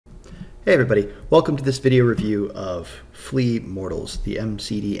Hey everybody, welcome to this video review of Flea Mortals, the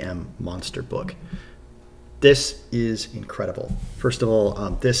MCDM Monster Book. This is incredible. First of all,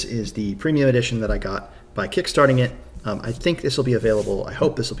 this is the premium edition that I got by kickstarting it. I think this will be available. I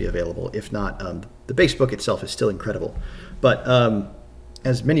hope this will be available. If not, the base book itself is still incredible. But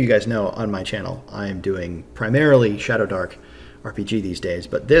as many of you guys know on my channel, I am doing primarily Shadow Dark RPG these days.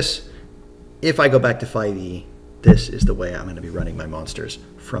 But this, if I go back to 5e, this is the way I'm going to be running my monsters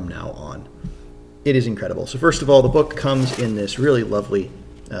from now on. It is incredible. So first of all, the book comes in this really lovely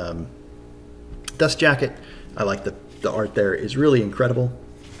dust jacket. I like the art there is really incredible.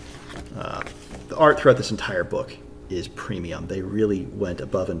 The art throughout this entire book is premium. They really went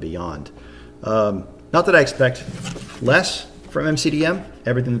above and beyond. Not that I expect less from MCDM.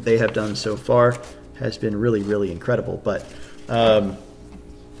 Everything that they have done so far has been really, really incredible. But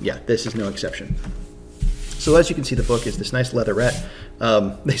yeah, this is no exception. So as you can see, the book is this nice leatherette.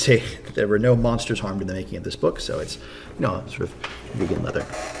 They say that there were no monsters harmed in the making of this book, so it's, you know, sort of vegan leather.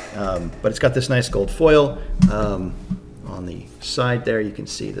 But it's got this nice gold foil. On the side there, you can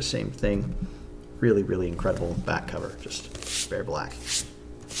see the same thing. Really, really incredible back cover, just bare black.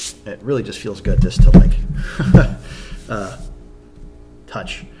 It really just feels good just to like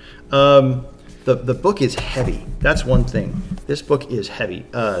touch. The book is heavy. That's one thing. This book is heavy.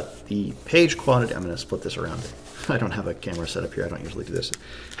 The page quantity, I'm going to split this around. I don't have a camera set up here. I don't usually do this.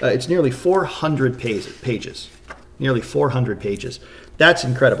 It's nearly 400 pages. Nearly 400 pages. That's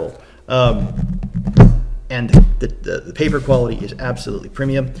incredible. And the paper quality is absolutely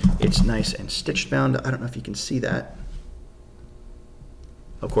premium. It's nice and stitched bound. I don't know if you can see that.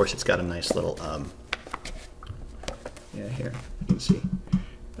 Of course, it's got a nice little, yeah, here, you can see.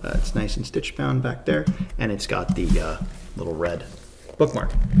 It's nice and stitch bound back there, and it's got the little red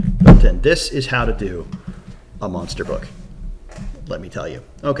bookmark built in. This is how to do a monster book, let me tell you.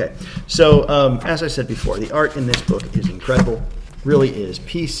 Okay, so as I said before, the art in this book is incredible. Really is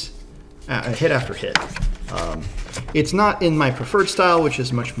piece, hit after hit. It's not in my preferred style, which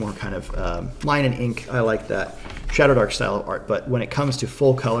is much more kind of line and ink. I like that Shadow Dark style of art, but when it comes to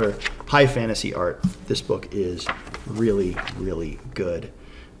full color, high fantasy art, this book is really, really good.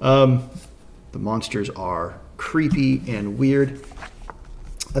 The monsters are creepy and weird.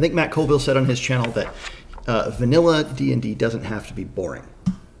 I think Matt Colville said on his channel that vanilla D&D doesn't have to be boring.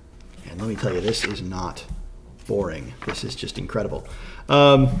 And let me tell you, this is not boring. This is just incredible.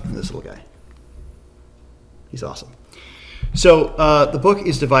 This little guy. He's awesome. So the book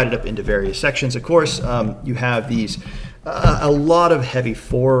is divided up into various sections. Of course, you have these, a lot of heavy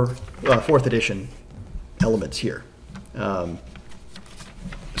 4th edition elements here.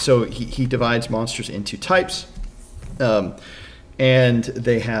 So he divides monsters into types, and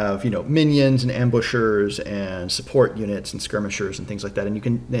they have, you know, minions and ambushers and support units and skirmishers and things like that. And you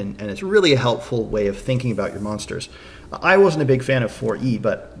can and it's really a helpful way of thinking about your monsters. I wasn't a big fan of 4E,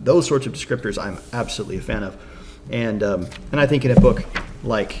 but those sorts of descriptors I'm absolutely a fan of. And I think in a book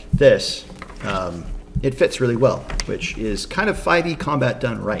like this, it fits really well, which is kind of 5E combat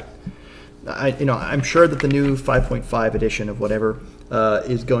done right. I'm sure that the new 5.5 edition of whatever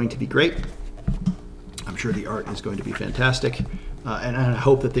is going to be great. I'm sure the art is going to be fantastic, and I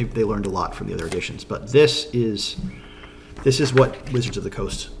hope that they learned a lot from the other editions. But this is what Wizards of the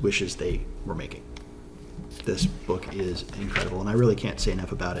Coast wishes they were making. This book is incredible, and I really can't say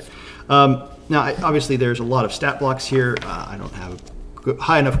enough about it. Now, obviously, there's a lot of stat blocks here. I don't have a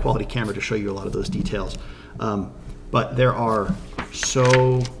high enough quality camera to show you a lot of those details, but there are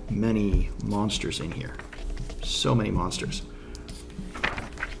so many monsters in here. So many monsters.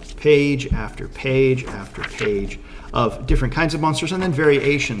 Page after page after page of different kinds of monsters and then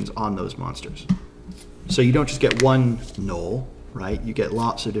variations on those monsters. So you don't just get one gnoll, right? You get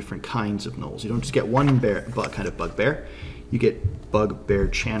lots of different kinds of gnolls. You don't just get one kind of bugbear. You get bugbear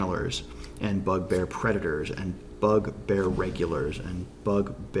channelers and bugbear predators and bugbear regulars and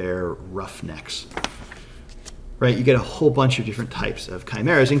bugbear roughnecks. Right? You get a whole bunch of different types of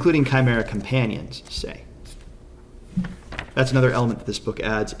chimeras, including chimera companions, say. That's another element that this book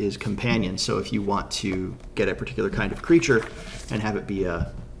adds is companions. So if you want to get a particular kind of creature and have it be an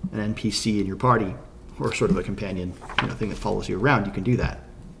NPC in your party, or sort of a companion, thing that follows you around, you can do that.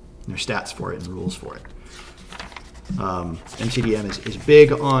 And there's stats for it and rules for it. MCDM is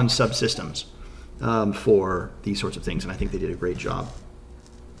big on subsystems for these sorts of things, and I think they did a great job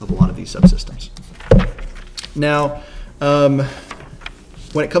of a lot of these subsystems. Now,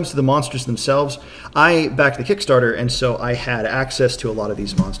 when it comes to the monsters themselves, I backed the Kickstarter, and so I had access to a lot of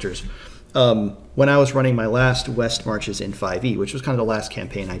these monsters when I was running my last West Marches in 5e, which was kind of the last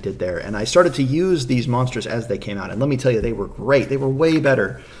campaign I did there. And I started to use these monsters as they came out. And let me tell you, they were great. They were way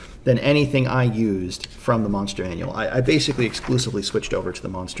better than anything I used from the monster manual. I basically exclusively switched over to the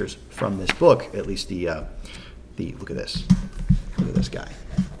monsters from this book, at least the look at this. Look at this guy.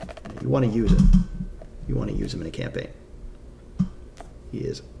 You want to use him. You want to use him in a campaign. He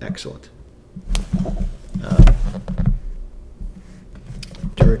is excellent.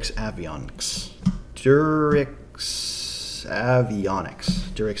 Durex Avionics.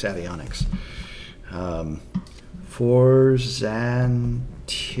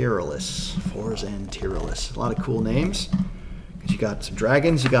 Forzantyralis. A lot of cool names. Because you got some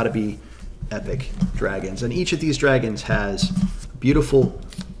dragons, you got to be epic dragons. And each of these dragons has a beautiful,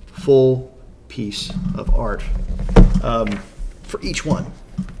 full piece of art for each one.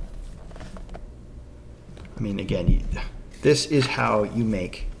 I mean, again, this is how you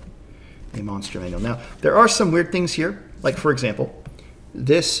make a monster manual. Now, there are some weird things here. Like, for example,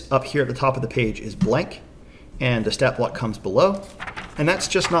 this up here at the top of the page is blank, and the stat block comes below. And that's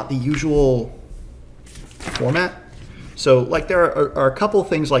just not the usual format. So, like, there are a couple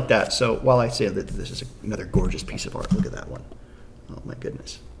things like that. So, while I say that this is another gorgeous piece of art, look at that one. Oh, my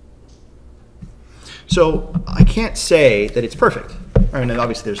goodness. So, I can't say that it's perfect. I mean,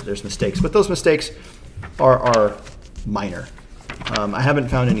 obviously, there's mistakes, but those mistakes are minor. I haven't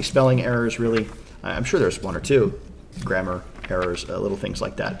found any spelling errors, really. I'm sure there's one or two grammar errors, little things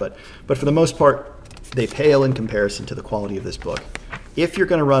like that. But for the most part, they pale in comparison to the quality of this book. If you're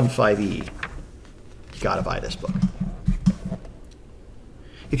going to run 5e, you got to buy this book.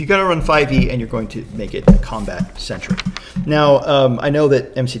 If you're going to run 5e and you're going to make it combat-centric. Now, I know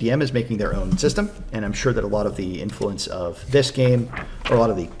that MCDM is making their own system, and I'm sure that a lot of the influence of this game, or a lot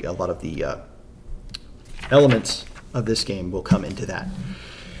of the elements of this game will come into that.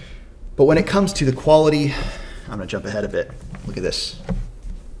 But when it comes to the quality, I'm going to jump ahead a bit. Look at this.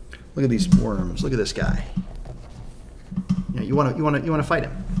 Look at these worms. Look at this guy. You want to fight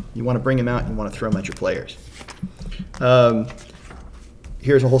him. You want to bring him out. You want to throw him at your players.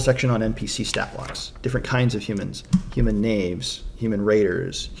 Here's a whole section on NPC stat blocks. Different kinds of humans. Human knaves, human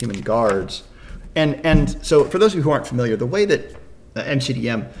raiders, human guards. And so for those of you who aren't familiar, the way that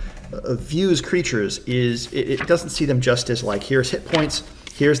MCDM views creatures is it doesn't see them just as like, here's hit points,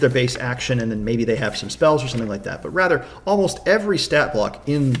 here's their base action, and then maybe they have some spells or something like that. But rather, almost every stat block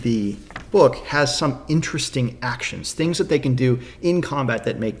in the book has some interesting actions, things that they can do in combat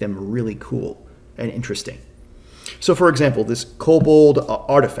that make them really cool and interesting. So for example, this kobold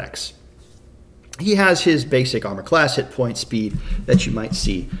artifacts. He has his basic armor class, hit point, speed that you might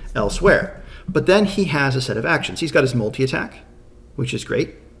see elsewhere. But then he has a set of actions. He's got his multi-attack, which is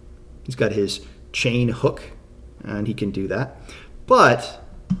great. He's got his chain hook, and he can do that. But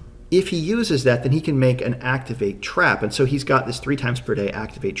if he uses that, then he can make an activate trap. And so he's got this 3 times per day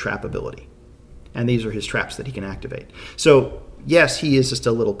activate trap ability. And these are his traps that he can activate. So yes, he is just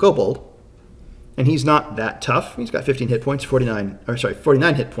a little kobold, and he's not that tough. He's got 15 hit points, 49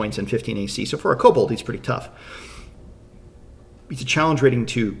 hit points and 15 AC. So for a kobold, he's pretty tough. He's a challenge rating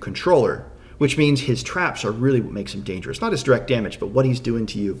 2 controller, which means his traps are really what makes him dangerous. Not his direct damage, but what he's doing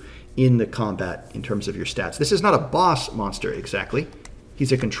to you in the combat in terms of your stats. This is not a boss monster exactly.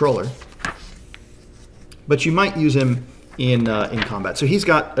 He's a controller. But you might use him in combat. So he's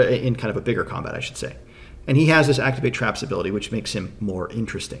got, in kind of a bigger combat, I should say. And he has this activate traps ability, which makes him more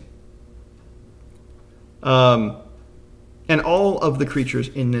interesting. And all of the creatures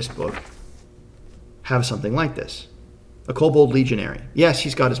in this book have something like this. A kobold legionary. Yes,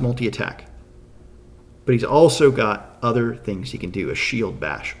 he's got his multi-attack. But he's also got other things he can do. A shield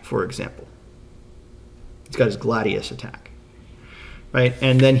bash, for example. He's got his gladius attack. Right?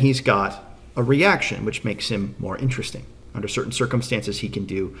 And then he's got a reaction, which makes him more interesting. Under certain circumstances, he can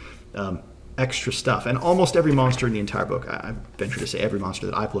do extra stuff. And almost every monster in the entire book, I venture to say every monster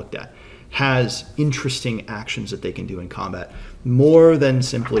that I've looked at, has interesting actions that they can do in combat, more than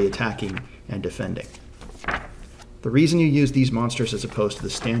simply attacking and defending. The reason you use these monsters as opposed to the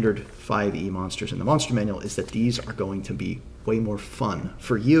standard 5e monsters in the monster manual is that these are going to be way more fun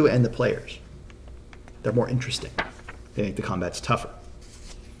for you and the players. They're more interesting. They make the combats tougher.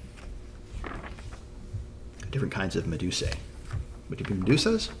 Different kinds of medusae. Would it be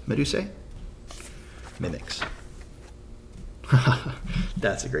medusas? Medusae? Mimics.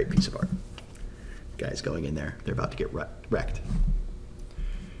 That's a great piece of art. Guys going in there, they're about to get wrecked.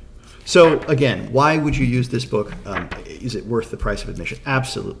 So again, why would you use this book? Is it worth the price of admission?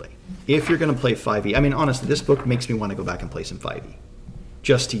 Absolutely. If you're going to play 5e, I mean, honestly, this book makes me want to go back and play some 5e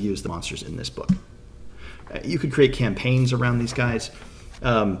just to use the monsters in this book. You could create campaigns around these guys.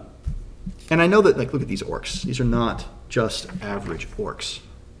 And I know that, like, look at these orcs. These are not just average orcs.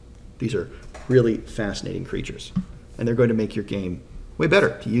 These are really fascinating creatures. And they're going to make your game way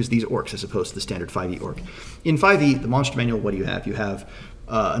better to use these orcs as opposed to the standard 5e orc. In 5e, the monster manual, what do you have? You have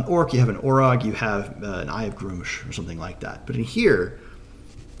an orc, you have an orog, you have an Eye of Grumsh or something like that. But in here,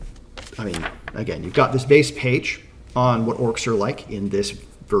 I mean, again, you've got this base page on what orcs are like in this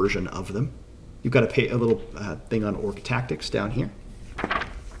version of them. You've got a little thing on orc tactics down here.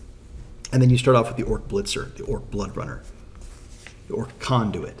 And then you start off with the orc blitzer, the orc blood runner, the orc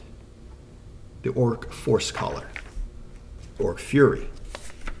conduit, the orc force caller, the orc fury,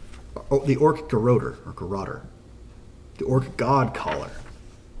 the orc garroter, the orc god caller.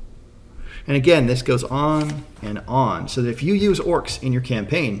 And again, this goes on and on. So that if you use orcs in your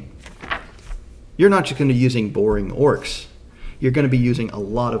campaign, you're not just going to be using boring orcs. You're going to be using a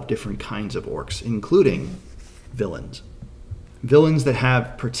lot of different kinds of orcs, including villains. Villains that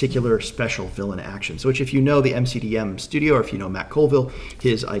have particular special villain actions, which if you know the MCDM studio, or if you know Matt Colville,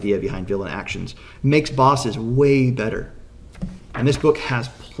 his idea behind villain actions makes bosses way better. And this book has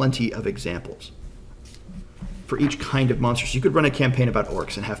plenty of examples for each kind of monster. So you could run a campaign about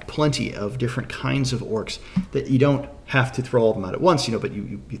orcs and have plenty of different kinds of orcs that you don't have to throw all of them out at once, but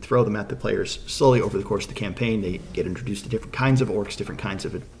you throw them at the players slowly over the course of the campaign. They get introduced to different kinds of orcs, different kinds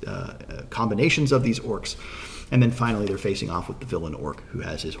of combinations of these orcs. And then finally, they're facing off with the villain orc who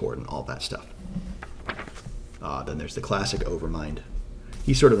has his horde and all that stuff. Then there's the classic Overmind.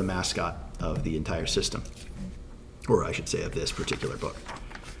 He's sort of the mascot of the entire system, or I should say of this particular book.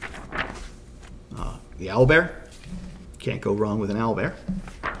 The owlbear. Can't go wrong with an owlbear.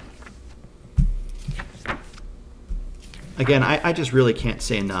 Again, I just really can't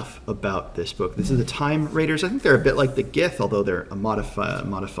say enough about this book. This is the Time Raiders. I think they're a bit like the Gith, although they're a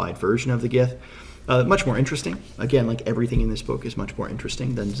modified version of the Gith. Much more interesting. Again, like everything in this book is much more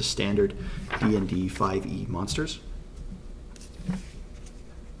interesting than the standard D&D 5e monsters.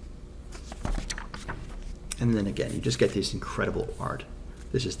 And then again, you just get this incredible art.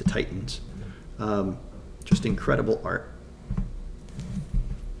 This is the Titans. Just incredible art.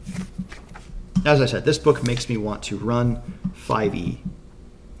 As I said, this book makes me want to run 5e.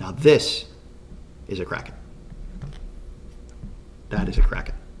 Now this is a Kraken. That is a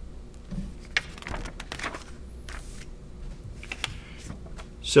Kraken.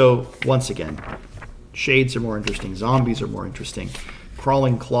 So once again, shades are more interesting, zombies are more interesting,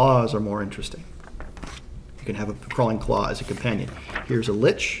 crawling claws are more interesting. You can have a crawling claw as a companion. Here's a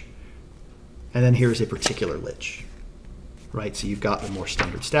lich, and then here's a particular lich, right? So you've got the more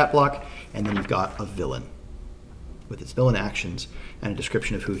standard stat block, and then you've got a villain with its villain actions and a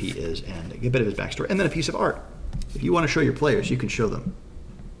description of who he is and a bit of his backstory, and then a piece of art. If you want to show your players, you can show them.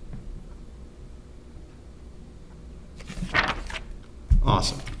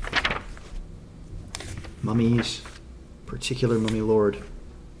 Awesome. Mummies, particular mummy lord,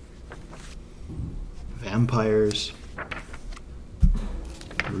 vampires.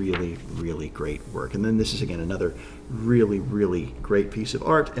 Really, really great work. And then this is again another really, really great piece of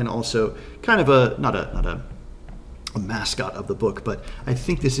art, and also kind of not a mascot of the book, but I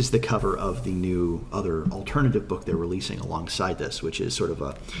think this is the cover of the new other alternative book they're releasing alongside this, which is sort of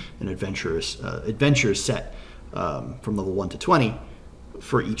an adventure set from level 1 to 20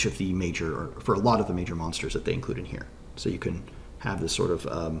 for each of the major, or for a lot of the major monsters that they include in here. So you can have this sort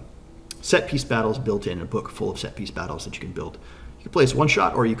of set piece battles built in a book full of set piece battles that you can build. You can play as one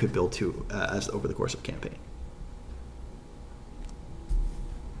shot, or you could build two as over the course of a campaign.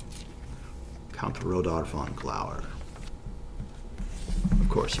 Count Rodar von Glauer. Of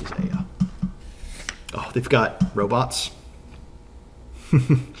course, he's a... oh, they've got robots.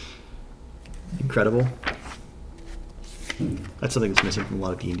 Incredible. That's something that's missing from a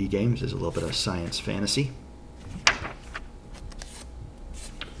lot of D&D games, is a little bit of science fantasy.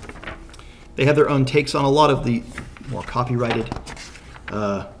 They have their own takes on a lot of the more copyrighted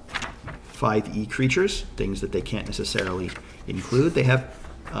 5e creatures, things that they can't necessarily include. They have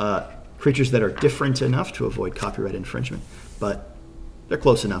creatures that are different enough to avoid copyright infringement, but they're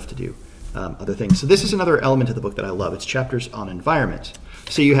close enough to do other things. So this is another element of the book that I love. It's chapters on environment.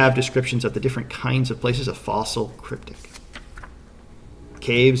 So you have descriptions of the different kinds of places, a fossil, cryptic,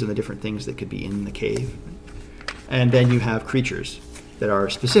 caves and the different things that could be in the cave. And then you have creatures that are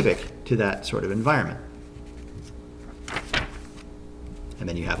specific to that sort of environment. And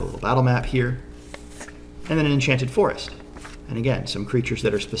then you have a little battle map here, and then an enchanted forest. And again, some creatures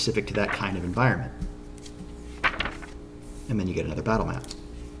that are specific to that kind of environment. And then you get another battle map.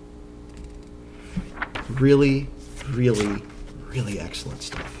 Really, really, really excellent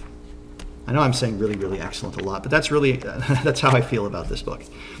stuff. I know I'm saying really, really excellent a lot, but that's really, that's how I feel about this book.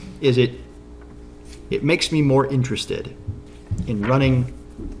 Is it makes me more interested in running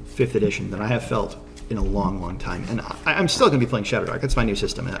 5th edition than I have felt in a long, long time. And I'm still going to be playing Shadow Dark. That's my new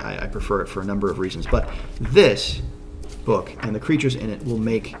system. I prefer it for a number of reasons. But this book and the creatures in it will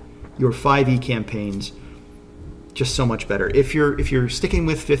make your 5e campaigns just so much better. If you're sticking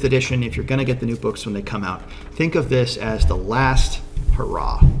with 5th edition, if you're going to get the new books when they come out, think of this as the last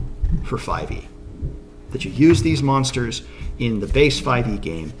hurrah for 5e. That you use these monsters in the base 5e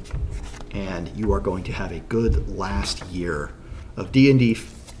game, and you are going to have a good last year of D&D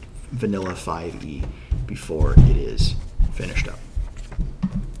vanilla 5e before it is finished up.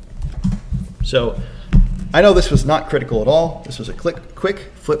 So I know this was not critical at all. This was a quick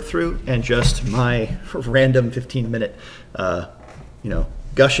flip through and just my random 15-minute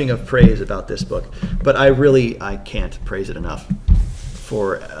gushing of praise about this book. But I can't praise it enough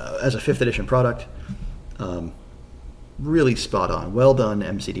for as a 5th edition product. Really spot on. Well done,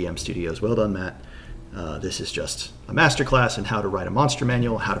 MCDM Studios. Well done, Matt. This is just a masterclass in how to write a monster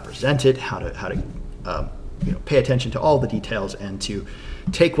manual, how to present it, how to pay attention to all the details, and to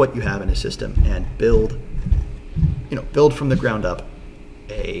take what you have in a system and build from the ground up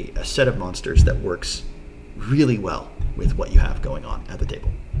a set of monsters that works really well with what you have going on at the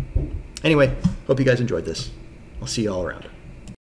table. Anyway, hope you guys enjoyed this. I'll see you all around.